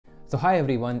So hi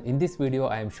everyone, in this video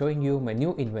I am showing you my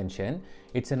new invention.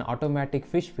 It's an automatic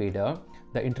fish feeder.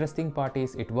 The interesting part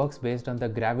is it works based on the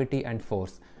gravity and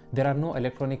force. There are no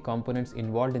electronic components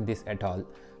involved in this at all.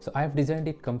 So I have designed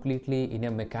it completely in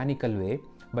a mechanical way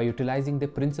by utilizing the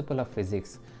principle of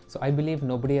physics. So I believe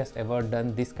nobody has ever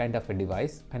done this kind of a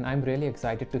device and I'm really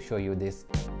excited to show you this.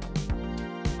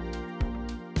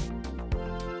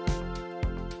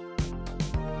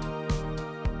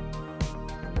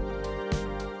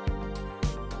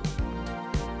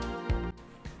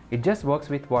 It just works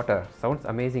with water. Sounds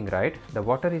amazing, right? The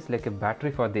water is like a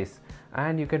battery for this,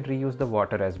 and you can reuse the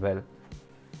water as well.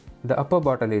 The upper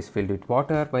bottle is filled with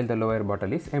water while the lower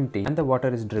bottle is empty, and the water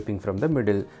is dripping from the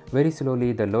middle. Very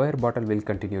slowly the lower bottle will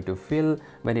continue to fill.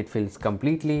 When it fills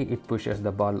completely, it pushes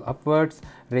the ball upwards,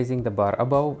 raising the bar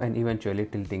above and eventually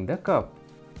tilting the cup.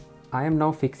 I am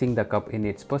now fixing the cup in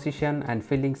its position and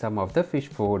filling some of the fish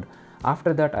food.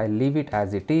 After that I'll leave it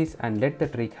as it is and let the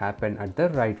trick happen at the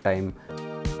right time.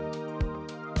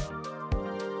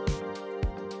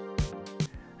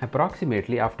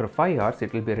 Approximately after 5 hours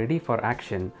it will be ready for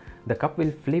action. The cup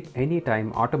will flip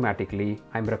anytime automatically.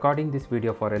 I'm recording this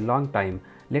video for a long time.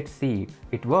 Let's see.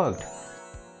 It worked.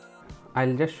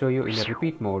 I'll just show you in a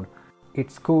repeat mode.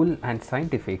 It's cool and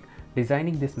scientific.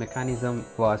 Designing this mechanism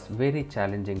was very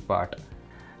challenging part.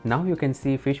 Now you can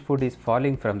see fish food is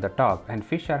falling from the top and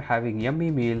fish are having yummy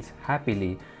meals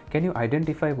happily. Can you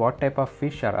identify what type of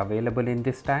fish are available in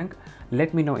this tank?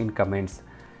 Let me know in comments.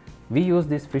 We use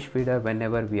this fish feeder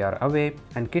whenever we are away,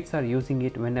 and kids are using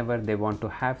it whenever they want to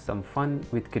have some fun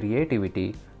with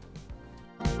creativity.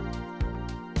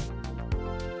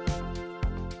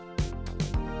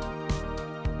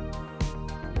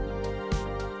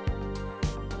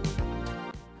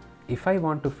 If I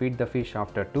want to feed the fish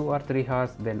after 2 or 3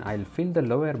 hours, then I'll fill the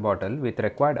lower bottle with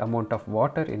required amount of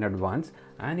water in advance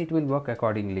and it will work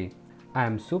accordingly. I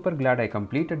am super glad I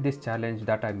completed this challenge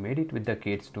that I made it with the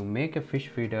kids to make a fish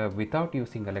feeder without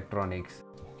using electronics.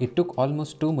 It took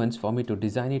almost 2 months for me to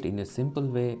design it in a simple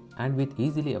way and with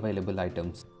easily available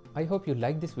items. I hope you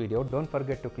like this video. Don't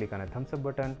forget to click on a thumbs up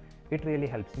button. It really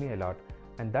helps me a lot.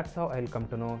 And that's how I'll come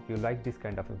to know you like this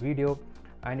kind of a video,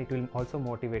 and it will also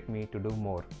motivate me to do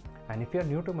more. And if you are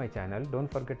new to my channel,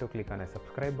 don't forget to click on a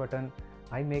subscribe button.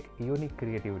 I make unique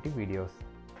creativity videos.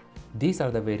 These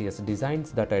are the various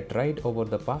designs that I tried over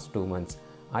the past 2 months.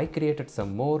 I created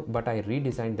some more, but I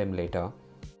redesigned them later.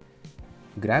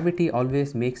 Gravity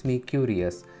always makes me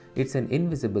curious. It's an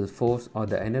invisible force or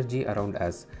the energy around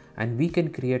us, and we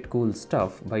can create cool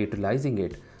stuff by utilizing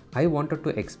it. I wanted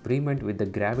to experiment with the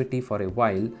gravity for a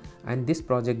while, and this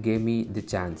project gave me the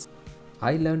chance.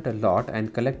 I learned a lot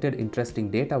and collected interesting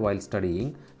data while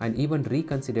studying, and even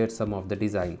reconsidered some of the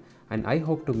design, and I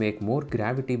hope to make more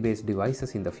gravity-based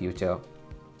devices in the future.